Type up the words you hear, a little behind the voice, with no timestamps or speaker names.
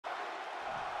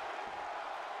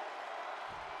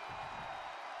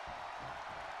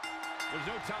There's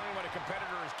no telling what a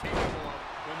competitor is capable of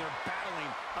when they're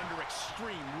battling under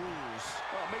extreme rules.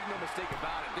 Well, make no mistake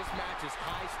about it. This match is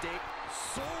high stake.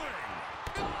 Soaring.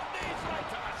 Needs right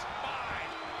to the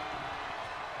spine.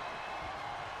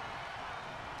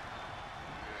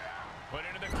 Put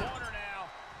into the corner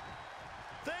now.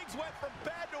 Things went from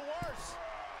bad to worse.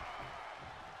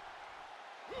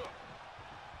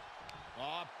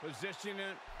 Position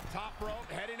top rope,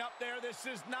 heading up there. This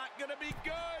is not going to be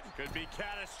good. Could be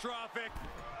catastrophic.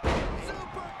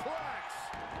 Superplex.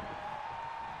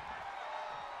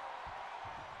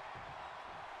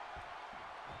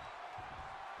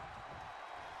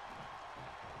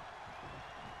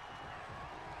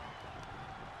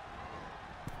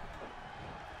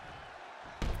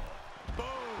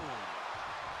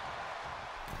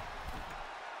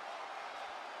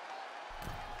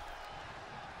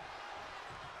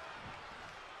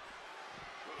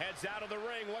 Heads out of the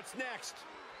ring. What's next?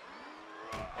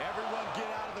 Everyone get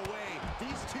out of the way.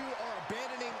 These two are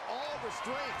abandoning all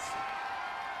restraints.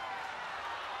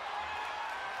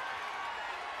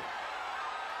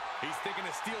 He's thinking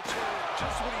a steel chair,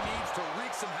 just what he needs to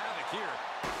wreak some havoc here.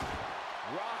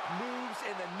 Rock moves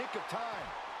in the nick of time.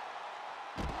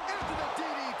 Into the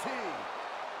DDT.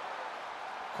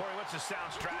 Corey, what's a sound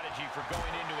strategy for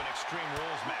going into an Extreme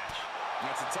Rules match?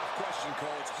 That's a tough question,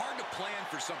 Cole. It's hard to plan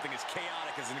for something as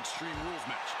chaotic as an Extreme Rules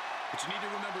match. But you need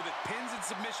to remember that pins and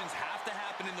submissions have to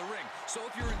happen in the ring. So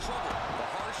if you're in trouble, the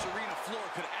harsh arena floor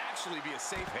could actually be a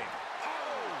safe haven.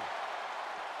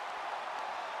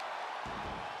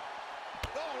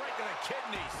 Oh, right to the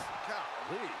kidneys.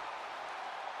 Golly.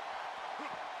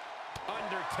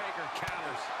 Undertaker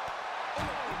counters. Oh,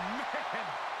 man.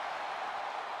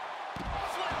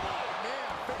 Oh,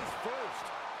 man, face first.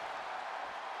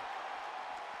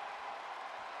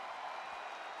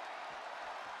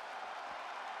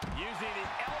 Using the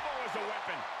elbow as a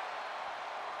weapon.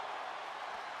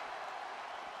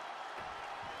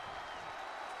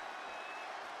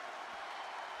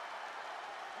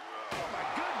 Oh, my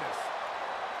goodness.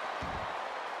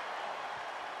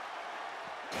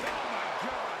 Oh, my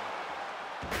God.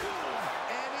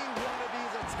 Any one of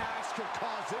these attacks could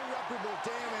cause irreparable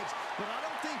damage, but I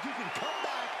don't think you can come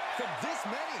back from this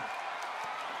many.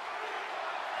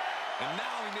 And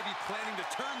now he may be planning to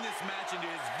turn this match into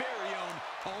his very own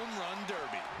home run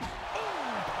derby.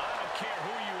 I don't care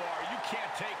who you are. You can't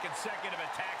take consecutive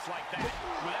attacks like that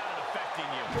without it affecting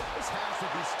you. This has to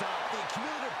be stopped. The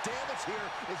cumulative damage here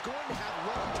is going to have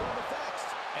long-term effects.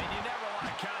 And you never want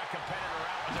to count a competitor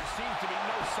out, but there seems to be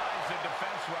no signs of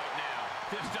defense right now.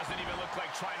 This doesn't even look like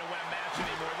trying to win a match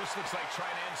anymore. This looks like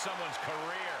trying to end someone's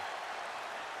career.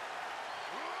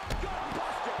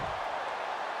 Gunbuster!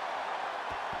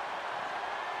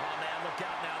 Oh, man, look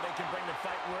out now. They can bring the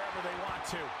fight wherever they want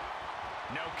to.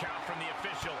 No count from the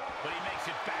official, but he makes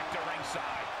it back to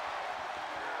ringside.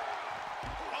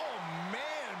 Oh,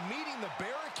 man, meeting the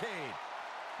barricade.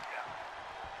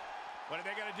 What are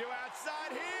they going to do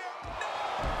outside here? No!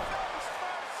 Face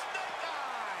first, snake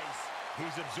eyes!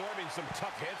 He's absorbing some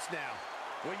tough hits now.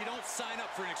 Well, you don't sign up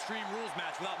for an Extreme Rules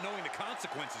match without knowing the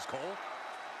consequences, Cole.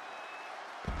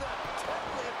 The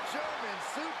deadlift German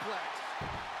suplex.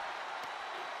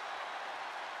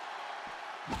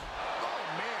 Oh,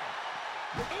 man.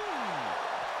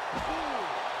 Ooh,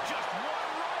 just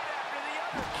one right after the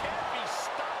other. Can't be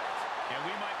stopped. And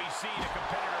we might be seeing a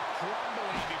competitor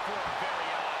crumbling before our very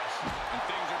eyes. And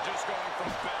things are just going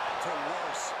from bad to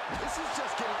worse. This is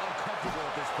just getting uncomfortable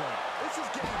at this point. This is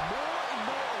getting more and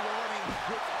more alarming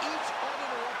with each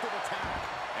uninterrupted attack.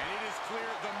 And it is clear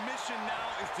the mission now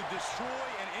is to destroy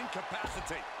and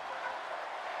incapacitate.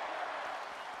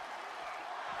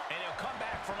 And he'll come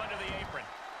back from under the apron.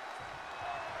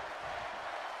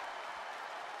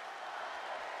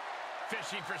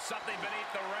 Fishing for something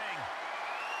beneath the ring.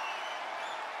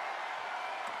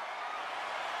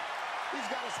 He's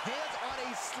got his hands on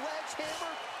a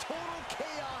sledgehammer. Total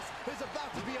chaos is about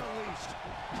to be unleashed.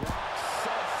 Brock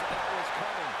sensed that was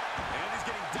coming. And he's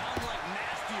getting downright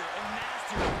nastier and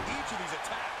nastier with each of these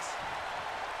attacks.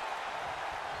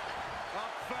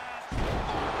 Up fast.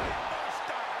 Oh,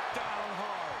 stop. Down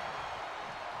hard.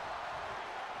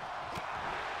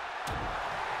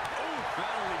 Oh,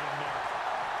 that'll leave a mark.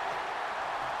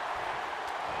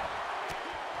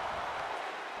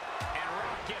 And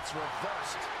Rock gets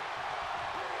reversed.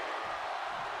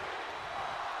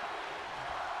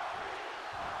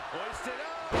 Hoisted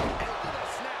up into the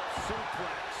snap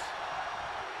suplex.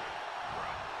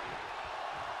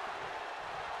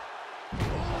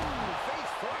 Ooh,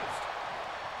 face first.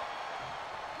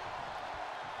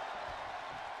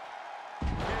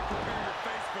 Can't prepare your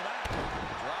face for that.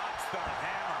 Drops the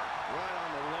hammer. Right on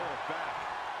the lower back.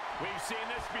 seen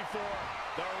this before.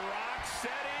 The Rock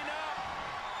setting up.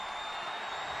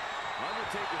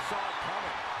 Undertaker saw it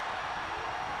coming.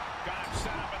 Got him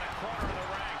set up in the corner of the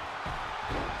ring.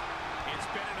 It's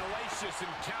been an hellacious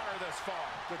encounter thus far.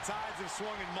 The tides have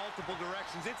swung in multiple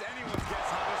directions. It's anyone's guess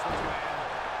how this one's going to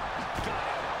end. Got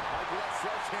him. Like that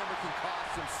sledgehammer can cause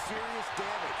some serious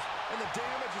damage. And the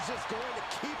damage is just going to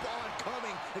keep on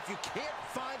coming if you can't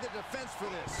find the defense for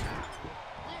this.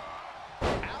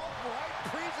 Outright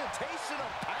presentation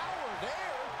of power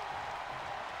there.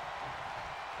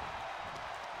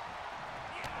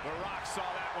 The Rock saw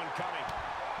that one coming.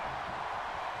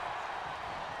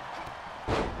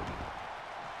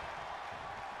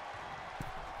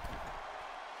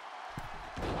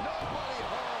 Nobody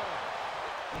home.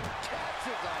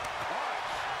 Catches a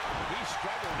punch. He's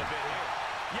struggling a bit here.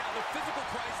 Yeah, the physical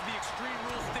price of the Extreme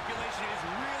Rules stipulation is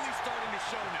really starting to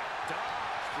show now.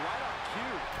 Dodged right on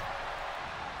cue.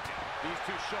 These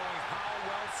two showing how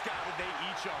well scouted they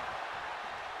each are.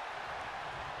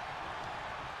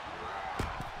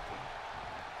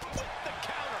 With the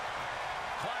counter.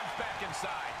 Climbs back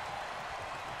inside.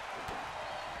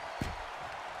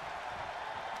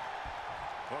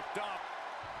 Hooked up.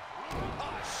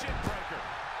 Oh, shit breaker.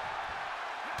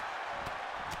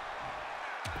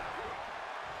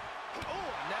 Oh,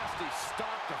 a nasty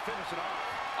stop to finish it off.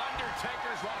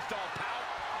 Undertaker's lost all power.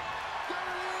 There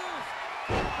it is.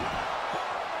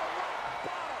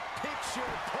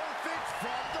 Picture perfect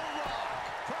from The Rock.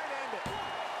 Try to end it.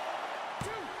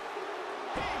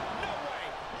 No way.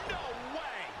 No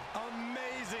way.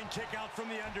 Amazing kick out from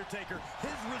The Undertaker.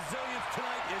 His resilience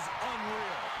tonight is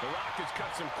unreal. The Rock has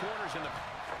cut some corners in the...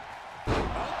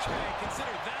 Okay, consider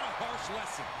that a harsh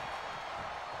lesson.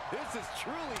 This is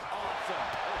truly awesome.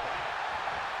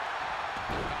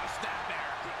 Oh, snap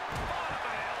there. Bottom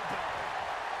of elbow.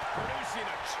 Producing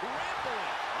a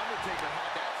trampoline. Undertaker had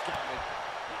that scouted.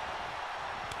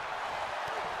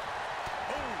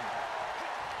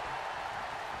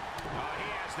 Oh, he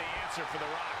has the answer for The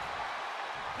Rock.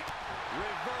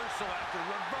 Reversal after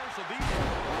reversal. These two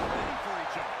are ready for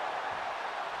each other.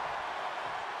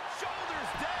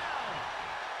 Shoulders down.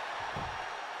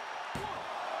 1,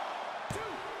 2.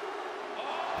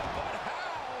 Oh, but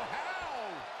how?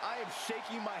 I am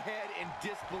shaking my head in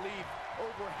disbelief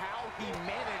over how he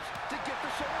managed to get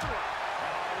the shoulder up.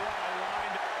 Oh, what a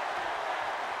wind.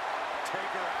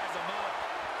 Taker has him up.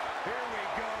 Here we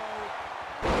go.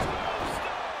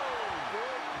 Tombstone.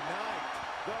 Good night.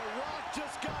 The Rock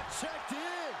just got checked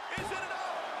in. Is it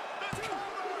enough? The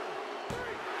cover. 3.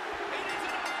 It is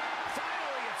enough.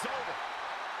 Finally, it's over.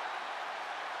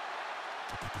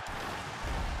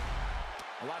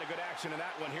 A lot of good action in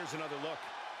that one. Here's another look.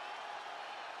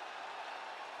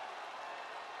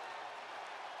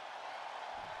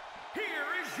 Here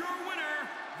is your winner,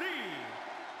 the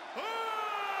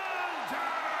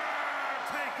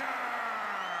Undertaker!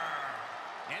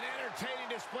 An entertaining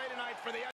display tonight for the